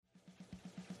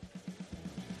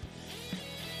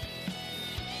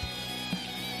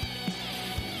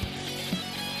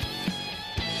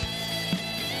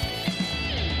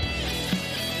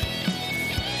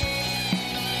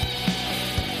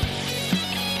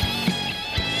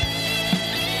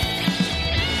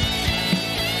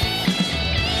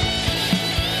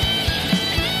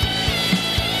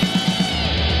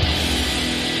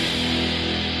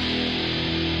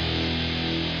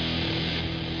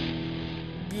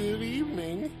Good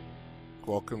evening.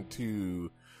 Welcome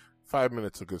to 5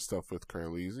 Minutes of Good Stuff with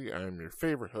Carleezy. I am your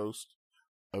favorite host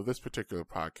of this particular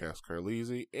podcast,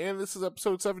 Carleezy, and this is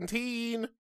episode 17.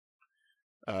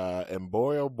 And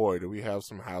boy, oh boy, do we have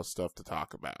some house stuff to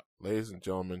talk about. Ladies and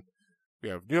gentlemen, we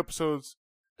have new episodes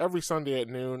every Sunday at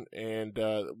noon, and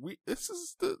this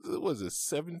is,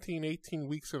 17, 18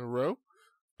 weeks in a row?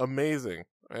 Amazing.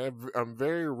 I'm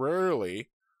very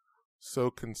rarely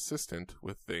so consistent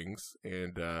with things,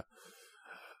 and part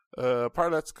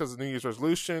of that's because of New Year's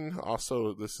resolution.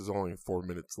 Also, this is only 4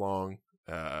 minutes long,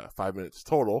 5 minutes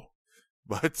total,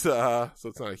 but so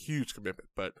it's not a huge commitment.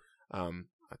 But I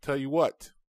tell you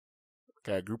what, I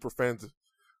got a group of friends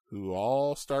who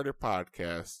all started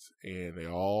podcasts, and they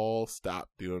all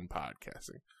stopped doing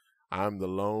podcasting. I'm the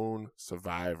lone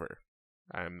survivor.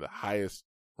 I'm the highest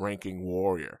ranking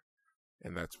warrior,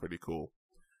 and that's pretty cool.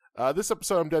 This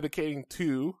episode I'm dedicating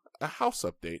to a house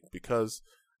update because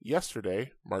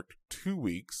yesterday marked 2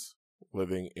 weeks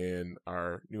living in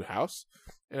our new house.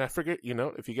 And I figured,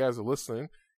 if you guys are listening,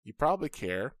 you probably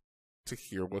care to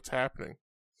hear what's happening.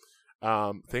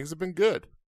 Things have been good.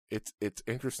 It's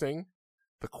interesting.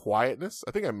 The quietness,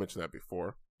 I think I mentioned that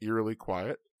before, eerily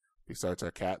quiet, besides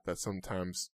our cat that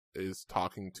sometimes is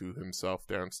talking to himself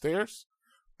downstairs,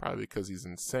 probably because he's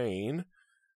insane.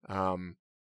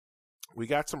 We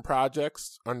got some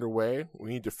projects underway.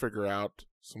 We need to figure out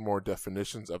some more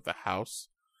definitions of the house.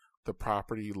 The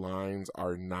property lines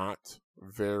are not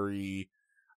very,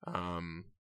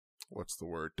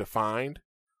 defined.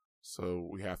 So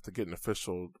we have to get an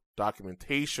official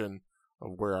documentation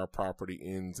of where our property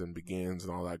ends and begins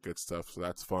and all that good stuff. So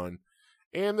that's fun.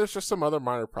 And there's just some other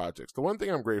minor projects. The one thing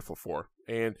I'm grateful for,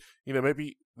 and,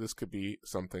 maybe this could be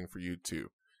something for you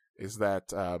too, is that,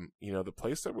 the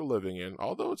place that we're living in,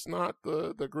 although it's not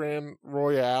the Grand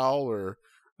Royale or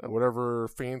whatever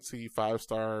fancy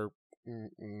 5-star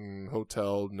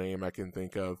hotel name I can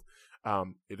think of,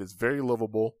 it is very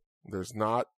livable. There's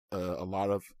not a lot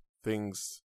of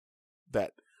things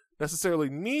that necessarily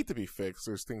need to be fixed.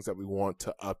 There's things that we want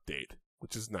to update,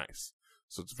 which is nice.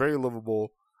 So it's very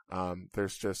livable.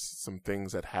 There's just some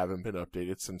things that haven't been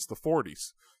updated since the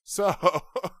 40s. So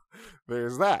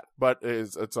there's that. But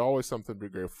it's always something to be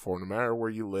grateful for, no matter where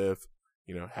you live.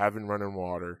 Having running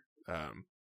water,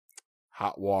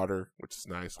 hot water, which is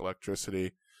nice,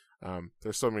 electricity.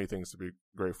 There's so many things to be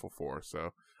grateful for.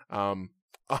 So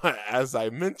as I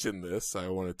mention this, I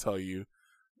want to tell you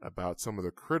about some of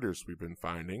the critters we've been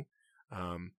finding.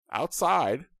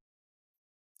 Outside,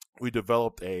 we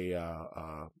developed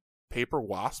a paper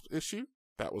wasp issue.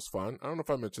 That was fun. I don't know if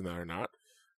I mentioned that or not.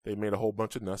 They made a whole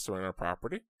bunch of nests around our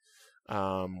property.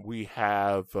 We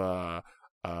have,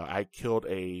 I killed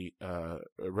a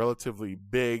relatively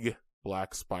big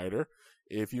black spider.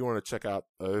 If you want to check out,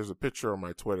 there's a picture on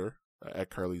my Twitter at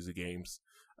Carleezy Games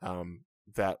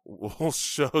that will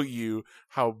show you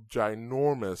how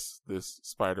ginormous this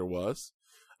spider was.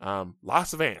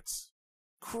 Lots of ants.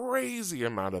 Crazy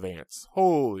amount of ants.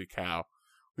 Holy cow.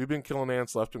 We've been killing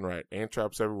ants left and right. Ant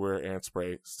traps everywhere, ant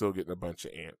spray, still getting a bunch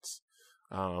of ants.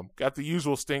 Got the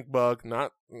usual stink bug,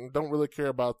 don't really care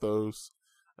about those.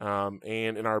 And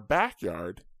in our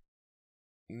backyard,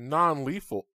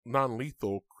 non-lethal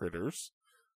critters,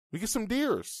 we get some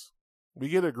deers. We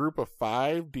get a group of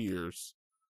 5 deers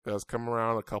that has come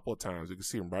around a couple of times. You can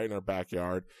see them right in our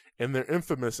backyard, and they're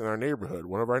infamous in our neighborhood.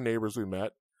 One of our neighbors we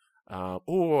met, I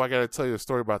gotta tell you a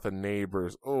story about the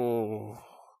neighbors.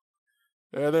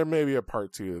 There may be a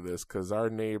part 2 of this, because our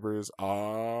neighbors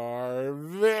are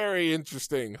very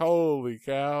interesting. Holy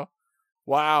cow.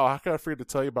 Wow, how could I forget to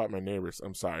tell you about my neighbors?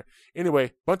 I'm sorry.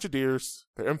 Anyway, bunch of deers.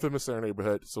 They're infamous in our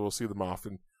neighborhood, so we'll see them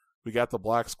often. We got the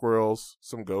black squirrels,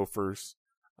 some gophers,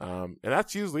 and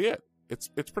that's usually it. It's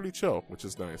pretty chill, which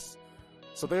is nice.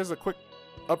 So there's a quick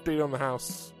update on the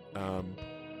house.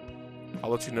 I'll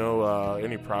let you know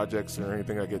any projects or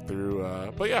anything I get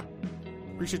through. But yeah,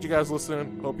 appreciate you guys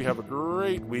listening. Hope you have a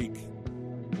great week,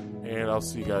 and I'll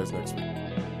see you guys next week.